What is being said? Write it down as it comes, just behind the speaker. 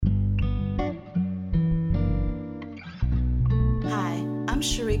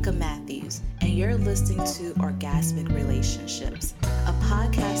Sharika Matthews, and you're listening to Orgasmic Relationships, a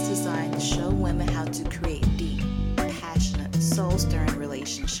podcast designed to show women how to create deep, passionate, soul-stirring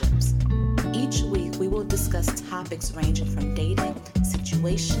relationships. Each week, we will discuss topics ranging from dating,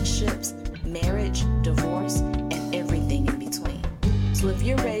 situationships, marriage, divorce, and everything in between. So if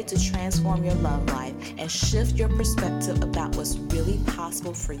you're ready to transform your love life and shift your perspective about what's really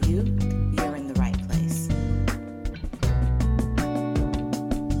possible for you, you're in the right place.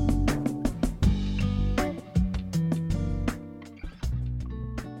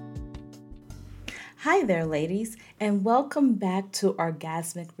 Hi there, ladies, and welcome back to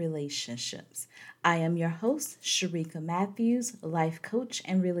Orgasmic Relationships. I am your host, Sharika Matthews, life coach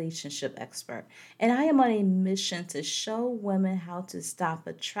and relationship expert, and I am on a mission to show women how to stop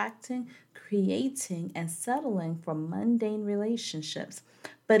attracting, creating, and settling for mundane relationships,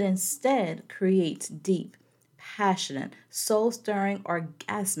 but instead create deep, passionate, soul-stirring,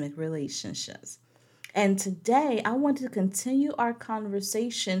 orgasmic relationships. And today I want to continue our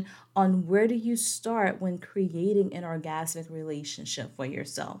conversation on where do you start when creating an orgasmic relationship for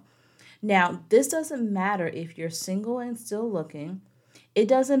yourself. Now, this doesn't matter if you're single and still looking. It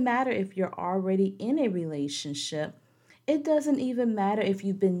doesn't matter if you're already in a relationship. It doesn't even matter if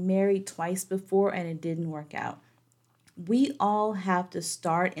you've been married twice before and it didn't work out. We all have to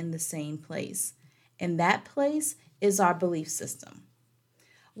start in the same place, and that place is our belief system.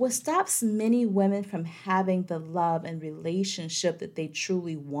 What stops many women from having the love and relationship that they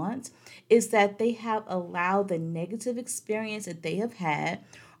truly want is that they have allowed the negative experience that they have had,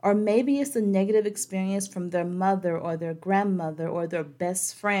 or maybe it's a negative experience from their mother or their grandmother or their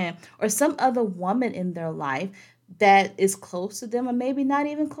best friend or some other woman in their life that is close to them or maybe not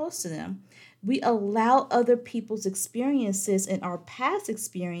even close to them. We allow other people's experiences and our past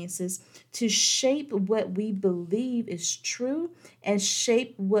experiences to shape what we believe is true and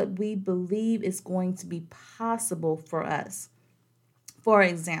shape what we believe is going to be possible for us. For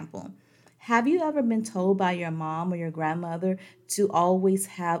example, have you ever been told by your mom or your grandmother to always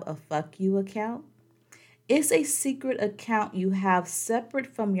have a fuck you account? It's a secret account you have separate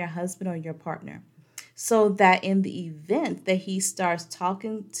from your husband or your partner, so that in the event that he starts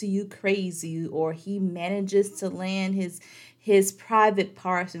talking to you crazy or he manages to land his private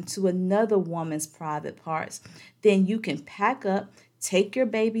parts into another woman's private parts, then you can pack up, take your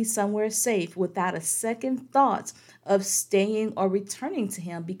baby somewhere safe without a second thought of staying or returning to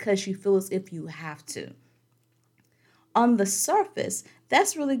him because you feel as if you have to. On the surface,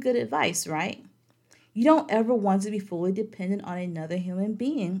 that's really good advice, right? You don't ever want to be fully dependent on another human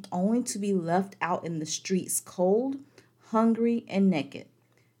being, only to be left out in the streets cold, hungry, and naked.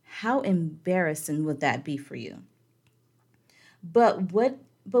 How embarrassing would that be for you? But what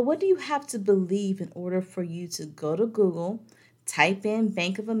do you have to believe in order for you to go to Google, type in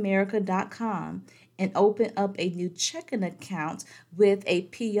bankofamerica.com, and open up a new checking account with a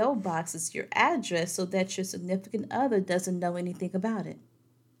P.O. box as your address so that your significant other doesn't know anything about it?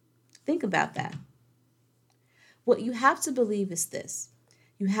 Think about that. What you have to believe is this.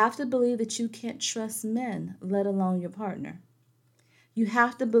 You have to believe that you can't trust men, let alone your partner. You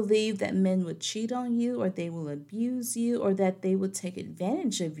have to believe that men would cheat on you or they will abuse you or that they will take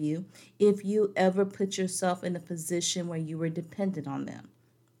advantage of you if you ever put yourself in a position where you were dependent on them.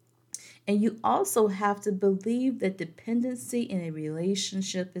 And you also have to believe that dependency in a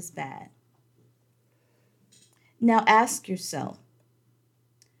relationship is bad. Now ask yourself,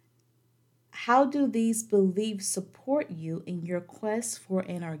 how do these beliefs support you in your quest for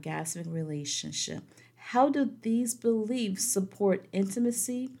an orgasmic relationship? How do these beliefs support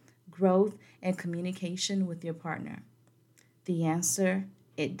intimacy, growth, and communication with your partner? The answer,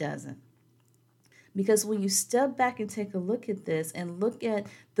 it doesn't. Because when you step back and take a look at this and look at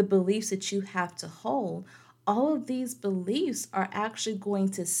the beliefs that you have to hold, all of these beliefs are actually going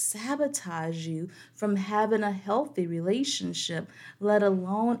to sabotage you from having a healthy relationship, let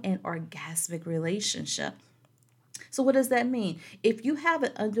alone an orgasmic relationship. So what does that mean? If you have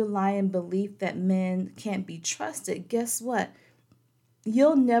an underlying belief that men can't be trusted, guess what?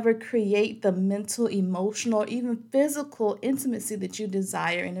 You'll never create the mental, emotional, or even physical intimacy that you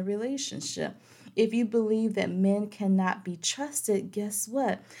desire in a relationship. If you believe that men cannot be trusted, guess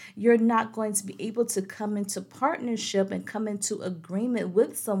what? You're not going to be able to come into partnership and come into agreement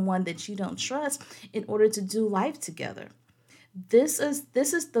with someone that you don't trust in order to do life together. This is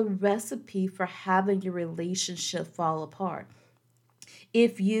the recipe for having your relationship fall apart.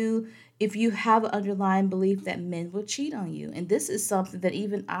 If you have an underlying belief that men will cheat on you, and this is something that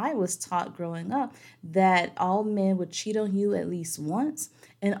even I was taught growing up, that all men would cheat on you at least once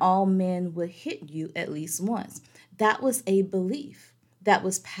and all men would hit you at least once. That was a belief. that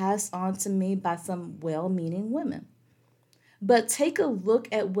was passed on to me by some well meaning women. But take a look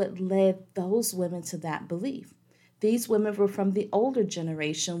at what led those women to that belief. These women were from the older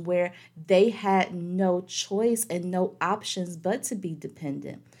generation where they had no choice and no options but to be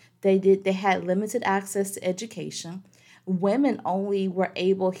dependent. They had limited access to education. Women only were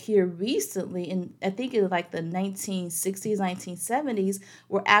able here recently, in I think in like the 1960s, 1970s,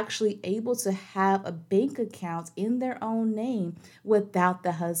 were actually able to have a bank account in their own name without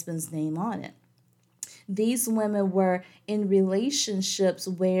the husband's name on it. These women were in relationships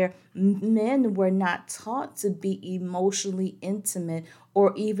where men were not taught to be emotionally intimate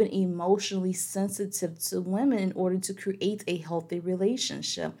or even emotionally sensitive to women in order to create a healthy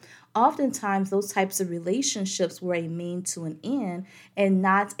relationship. Oftentimes, those types of relationships were a mean to an end and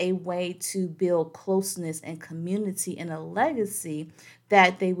not a way to build closeness and community and a legacy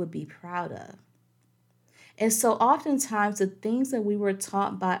that they would be proud of. And so, oftentimes, the things that we were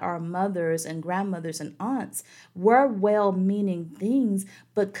taught by our mothers and grandmothers and aunts were well meaning things,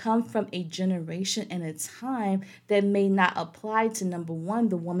 but come from a generation and a time that may not apply to number one,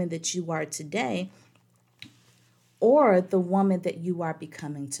 the woman that you are today, or the woman that you are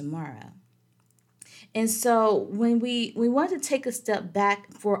becoming tomorrow. And so when we want to take a step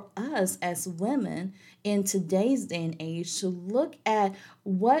back for us as women in today's day and age to look at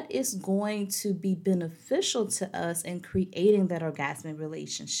what is going to be beneficial to us in creating that orgasmic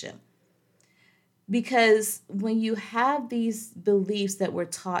relationship. Because when you have these beliefs that were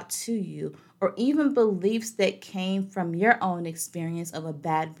taught to you, or even beliefs that came from your own experience of a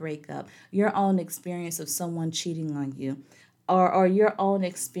bad breakup, your own experience of someone cheating on you, or your own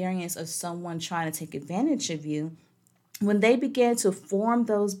experience of someone trying to take advantage of you, when they begin to form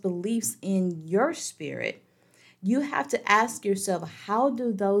those beliefs in your spirit, you have to ask yourself, how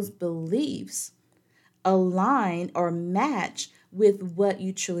do those beliefs align or match with what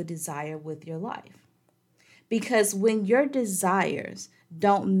you truly desire with your life? Because when your desires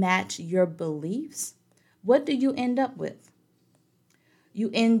don't match your beliefs, what do you end up with?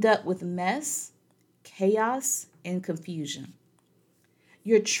 You end up with mess, chaos, and confusion.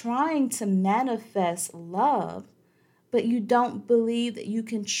 You're trying to manifest love, but you don't believe that you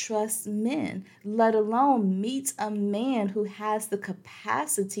can trust men, let alone meet a man who has the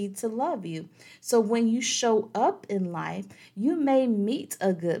capacity to love you. So when you show up in life, you may meet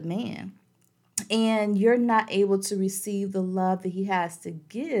a good man and you're not able to receive the love that he has to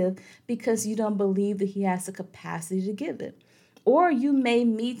give because you don't believe that he has the capacity to give it. Or you may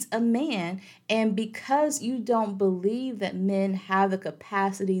meet a man, and because you don't believe that men have the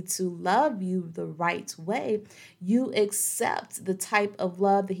capacity to love you the right way, you accept the type of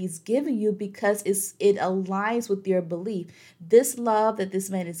love that he's giving you because it aligns with your belief. This love that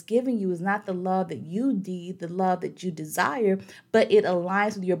this man is giving you is not the love that you need, the love that you desire, but it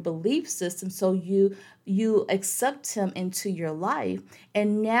aligns with your belief system. So you accept him into your life,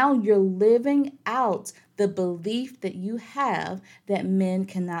 and now you're living out the belief that you have that men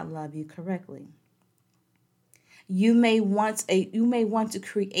cannot love you correctly. You may want to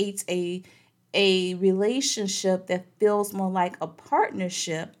create a relationship that feels more like a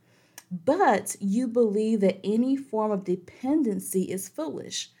partnership, but you believe that any form of dependency is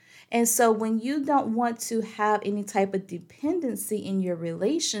foolish. And so, when you don't want to have any type of dependency in your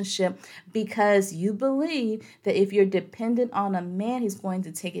relationship because you believe that if you're dependent on a man, he's going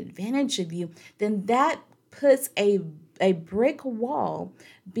to take advantage of you, then that puts a brick wall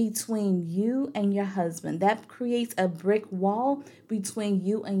between you and your husband. That creates a brick wall between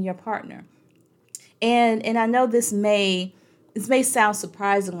you and your partner. And I know this may sound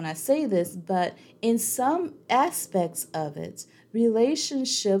surprising when I say this, but in some aspects of it,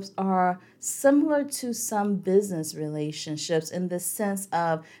 relationships are similar to some business relationships in the sense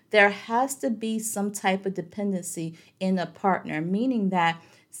of there has to be some type of dependency in a partner, meaning that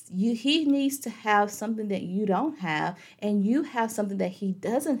he needs to have something that you don't have, and you have something that he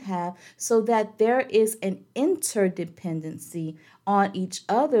doesn't have, so that there is an interdependency on each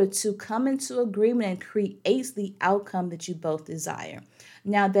other to come into agreement and create the outcome that you both desire.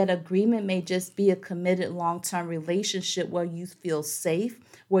 Now, that agreement may just be a committed long term relationship where you feel safe,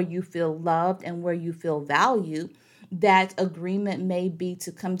 where you feel loved, and where you feel valued. That agreement may be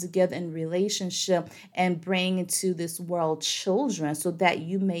to come together in relationship and bring into this world children so that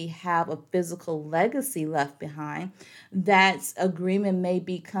you may have a physical legacy left behind. That agreement may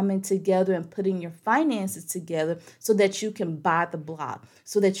be coming together and putting your finances together so that you can buy the block,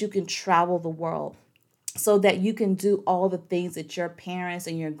 so that you can travel the world, so that you can do all the things that your parents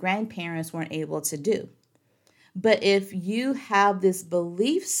and your grandparents weren't able to do. But if you have this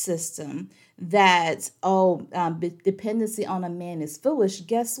belief system that, dependency on a man is foolish,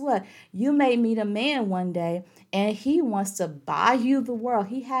 guess what? You may meet a man one day and he wants to buy you the world.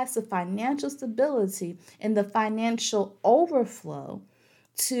 He has the financial stability and the financial overflow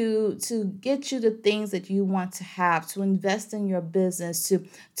to get you the things that you want to have, to invest in your business,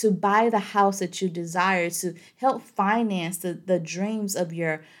 to buy the house that you desire, to help finance the dreams of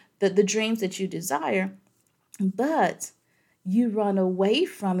the dreams that you desire. But you run away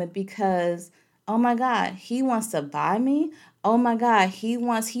from it because, oh my God, he wants to buy me. Oh my God, he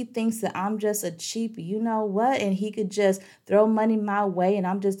thinks that I'm just a cheap, you know what? And he could just throw money my way and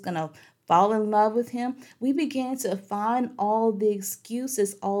I'm just going to fall in love with him. We began to find all the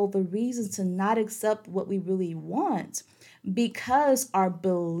excuses, all the reasons to not accept what we really want because our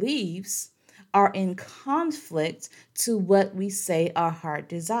beliefs are in conflict to what we say our heart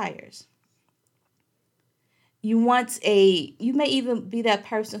desires. You may even be that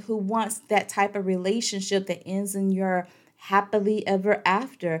person who wants that type of relationship that ends in your happily ever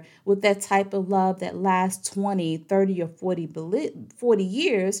after, with that type of love that lasts 20, 30, or 40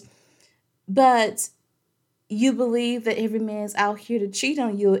 years. But you believe that every man's out here to cheat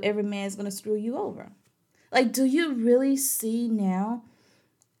on you, every man's going to screw you over. Like, do you really see now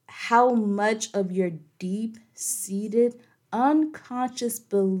how much of your deep seated unconscious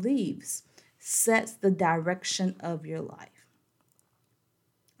beliefs sets the direction of your life?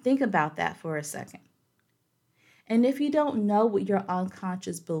 Think about that for a second. And if you don't know what your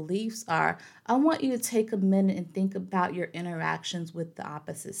unconscious beliefs are, I want you to take a minute and think about your interactions with the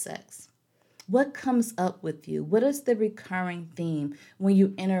opposite sex. What comes up with you? What is the recurring theme when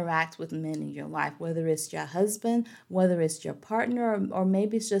you interact with men in your life, whether it's your husband, whether it's your partner, or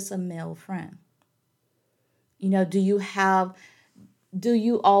maybe it's just a male friend? Do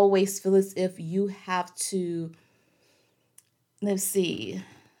you always feel as if you have to, let's see.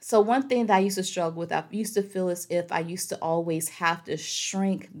 So one thing that I used to struggle with, I used to feel as if I used to always have to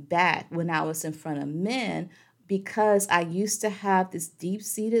shrink back when I was in front of men because I used to have this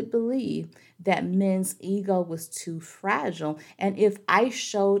deep-seated belief that men's ego was too fragile. And if I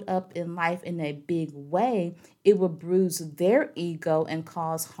showed up in life in a big way, it would bruise their ego and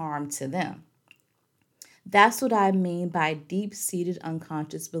cause harm to them. That's what I mean by deep seated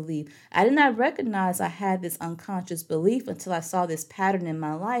unconscious belief. I did not recognize I had this unconscious belief until I saw this pattern in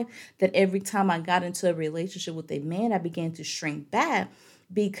my life that every time I got into a relationship with a man, I began to shrink back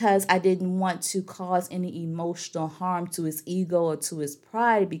because I didn't want to cause any emotional harm to his ego or to his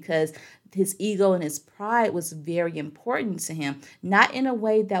pride, because his ego and his pride was very important to him. Not in a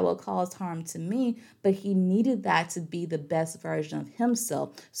way that will cause harm to me, but he needed that to be the best version of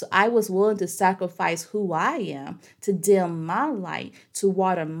himself. So I was willing to sacrifice who I am, to dim my light, to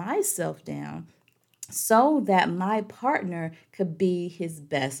water myself down, so that my partner could be his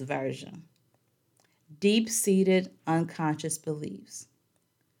best version. Deep-seated unconscious beliefs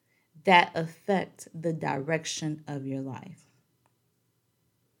that affect the direction of your life.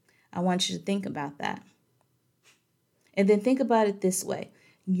 I want you to think about that. And then think about it this way.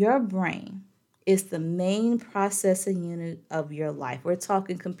 Your brain is the main processing unit of your life. We're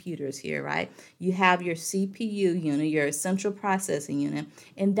talking computers here, right? You have your CPU unit, your central processing unit,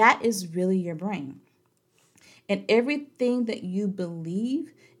 and that is really your brain. And everything that you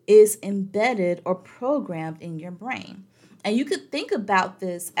believe is embedded or programmed in your brain. And you could think about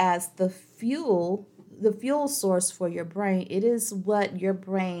this as the fuel source for your brain. It is what your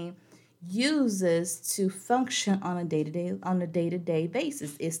brain uses to function on a day-to-day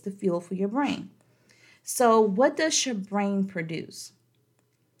basis. It's the fuel for your brain. So what does your brain produce?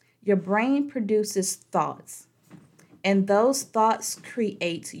 Your brain produces thoughts, and those thoughts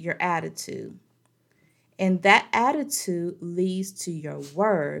create your attitude. And that attitude leads to your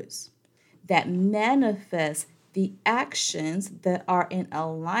words that manifest the actions that are in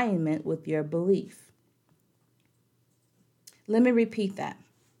alignment with your belief. Let me repeat that.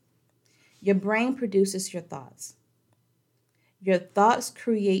 Your brain produces your thoughts. Your thoughts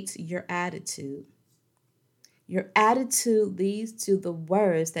create your attitude. Your attitude leads to the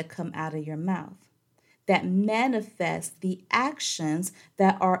words that come out of your mouth that manifest the actions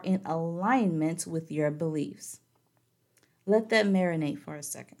that are in alignment with your beliefs. Let that marinate for a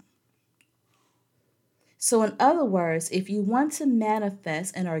second. So, in other words, if you want to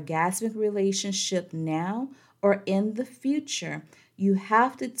manifest an orgasmic relationship now or in the future, you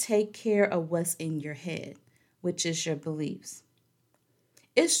have to take care of what's in your head, which is your beliefs.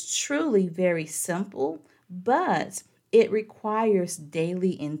 It's truly very simple, but it requires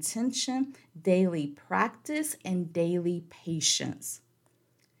daily intention, daily practice, and daily patience.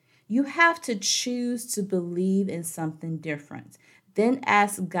 You have to choose to believe in something different. Then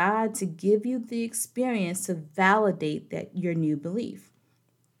ask God to give you the experience to validate that your new belief.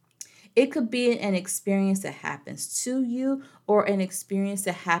 It could be an experience that happens to you or an experience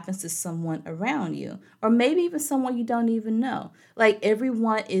that happens to someone around you or maybe even someone you don't even know. Like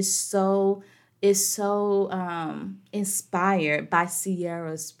everyone is so inspired by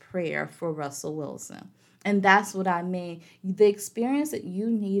Sierra's prayer for Russell Wilson. And that's what I mean. The experience that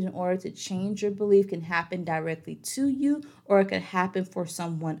you need in order to change your belief can happen directly to you or it could happen for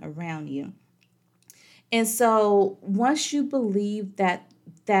someone around you. And so once you believe that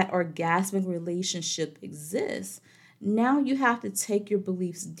orgasmic relationship exists, now you have to take your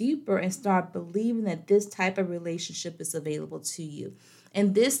beliefs deeper and start believing that this type of relationship is available to you.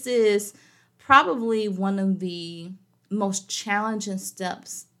 And this is probably one of the most challenging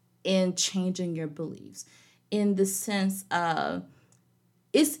steps in changing your beliefs, in the sense of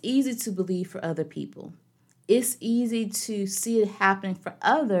it's easy to believe for other people. It's easy to see it happening for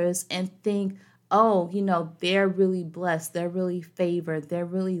others and think, oh, they're really blessed, they're really favored, they're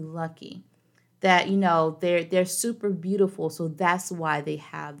really lucky. That, they're super beautiful, so that's why they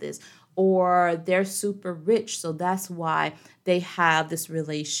have this. Or they're super rich, so that's why they have this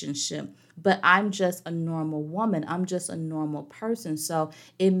relationship. But I'm just a normal woman. I'm just a normal person. So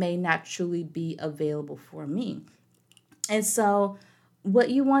it may not truly be available for me. And so what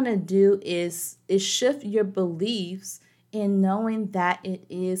you want to do is shift your beliefs in knowing that it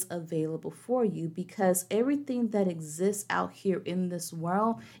is available for you, because everything that exists out here in this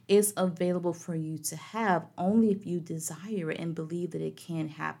world is available for you to have only if you desire it and believe that it can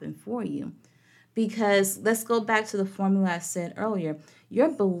happen for you. Because let's go back to the formula I said earlier. Your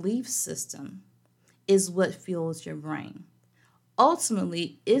belief system is what fuels your brain.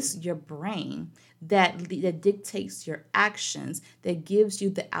 Ultimately, it's your brain that dictates your actions, that gives you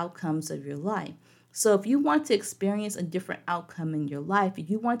the outcomes of your life. So if you want to experience a different outcome in your life, if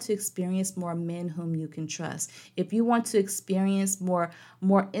you want to experience more men whom you can trust, if you want to experience more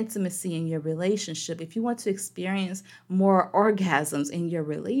intimacy in your relationship, if you want to experience more orgasms in your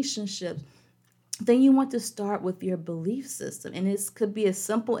relationship, then you want to start with your belief system. And it could be as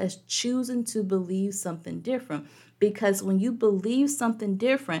simple as choosing to believe something different. Because when you believe something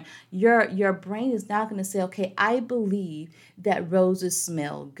different, your brain is now going to say, okay, I believe that roses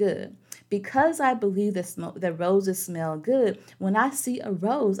smell good. Because I believe that roses smell good, when I see a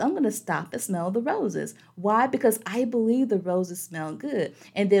rose, I'm going to stop and smell the roses. Why? Because I believe the roses smell good.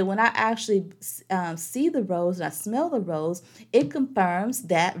 And then when I actually see the rose and I smell the rose, it confirms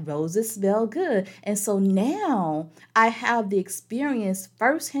that roses smell good. And so now I have the experience,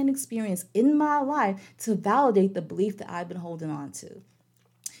 firsthand experience in my life to validate the belief that I've been holding on to.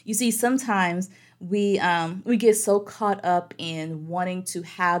 You see, sometimes we get so caught up in wanting to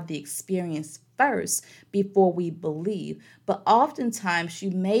have the experience first before we believe. But oftentimes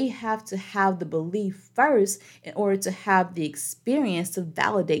you may have to have the belief first in order to have the experience to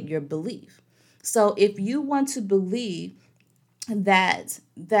validate your belief. So if you want to believe that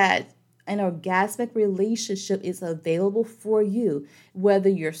an orgasmic relationship is available for you, whether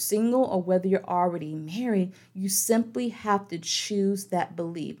you're single or whether you're already married, you simply have to choose that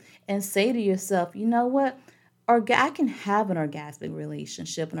belief and say to yourself, you know what? I can have an orgasmic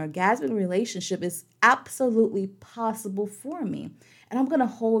relationship. An orgasmic relationship is absolutely possible for me. And I'm going to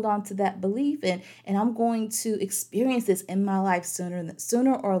hold on to that belief, and I'm going to experience this in my life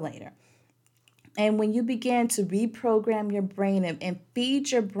sooner or later. And when you begin to reprogram your brain and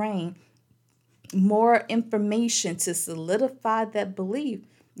feed your brain more information to solidify that belief,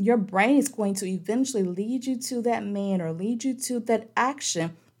 your brain is going to eventually lead you to that man or lead you to that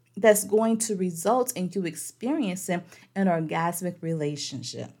action that's going to result in you experiencing an orgasmic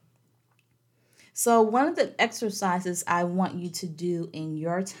relationship. So, one of the exercises I want you to do in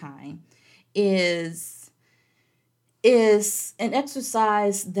your time is an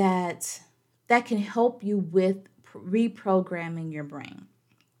exercise that can help you with reprogramming your brain.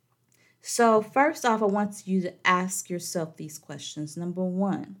 So, first off, I want you to ask yourself these questions. Number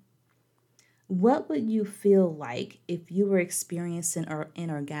one, what would you feel like if you were experiencing an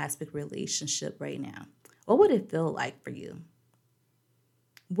orgasmic relationship right now? What would it feel like for you?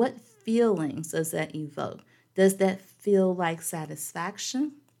 What feelings does that evoke? Does that feel like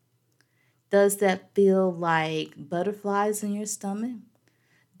satisfaction? Does that feel like butterflies in your stomach?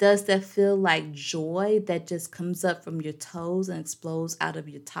 Does that feel like joy that just comes up from your toes and explodes out of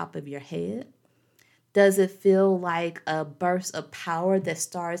your top of your head? Does it feel like a burst of power that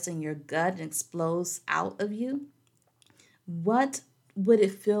starts in your gut and explodes out of you? What would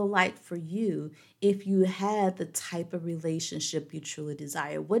it feel like for you if you had the type of relationship you truly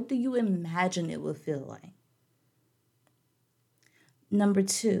desire? What do you imagine it would feel like? Number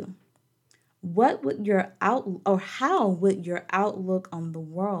two, what would your out or how would your outlook on the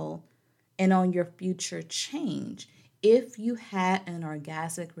world and on your future change if you had an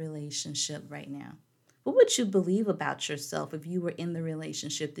orgasmic relationship right now? What would you believe about yourself if you were in the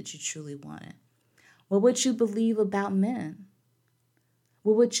relationship that you truly wanted? What would you believe about men?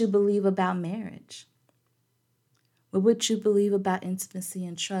 What would you believe about marriage? What would you believe about intimacy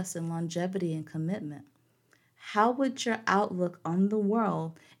and trust and longevity and commitment? How would your outlook on the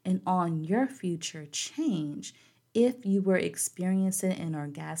world and on your future change if you were experiencing an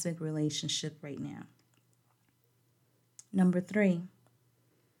orgasmic relationship right now? Number three,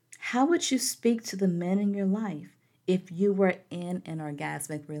 how would you speak to the men in your life if you were in an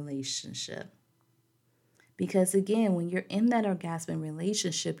orgasmic relationship? Because again, when you're in that orgasmic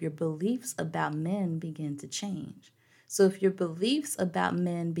relationship, your beliefs about men begin to change. So if your beliefs about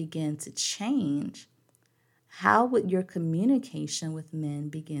men begin to change, how would your communication with men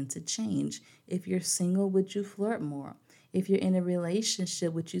begin to change? If you're single, would you flirt more? If you're in a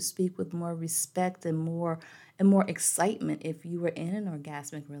relationship, would you speak with more respect and more excitement if you were in an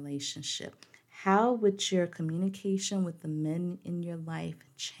orgasmic relationship? How would your communication with the men in your life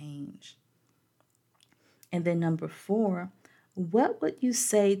change? And then number four, what would you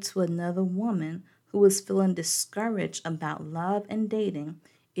say to another woman who is feeling discouraged about love and dating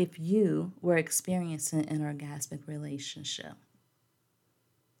if you were experiencing an orgasmic relationship?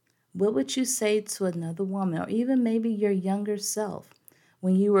 What would you say to another woman, or even maybe your younger self,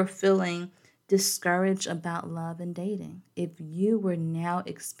 when you were feeling discouraged about love and dating? If you were now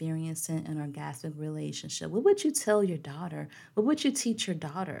experiencing an orgasmic relationship, what would you tell your daughter? What would you teach your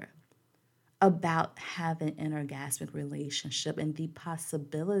daughter about having an orgasmic relationship and the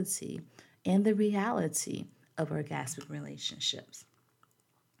possibility and the reality of orgasmic relationships?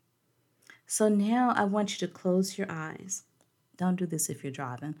 So now I want you to close your eyes. Don't do this if you're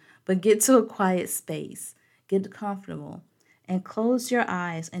driving, but get to a quiet space, get comfortable, and close your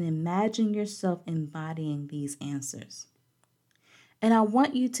eyes and imagine yourself embodying these answers. And I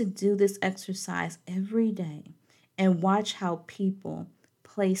want you to do this exercise every day and watch how people,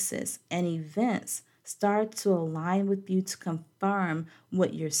 places, and events start to align with you to confirm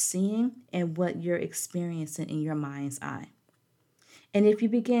what you're seeing and what you're experiencing in your mind's eye. And if you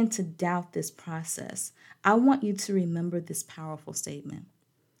begin to doubt this process, I want you to remember this powerful statement.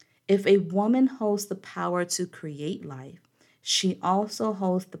 If a woman holds the power to create life, she also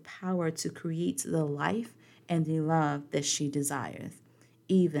holds the power to create the life and the love that she desires,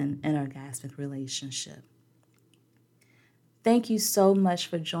 even an orgasmic relationship. Thank you so much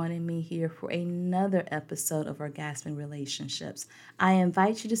for joining me here for another episode of Orgasmic Relationships. I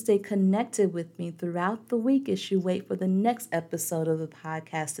invite you to stay connected with me throughout the week as you wait for the next episode of the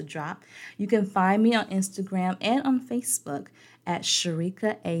podcast to drop. You can find me on Instagram and on Facebook at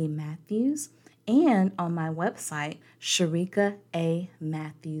Sharika A. Matthews and on my website,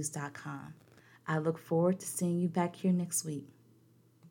 sharikaAmatthews.com. I look forward to seeing you back here next week.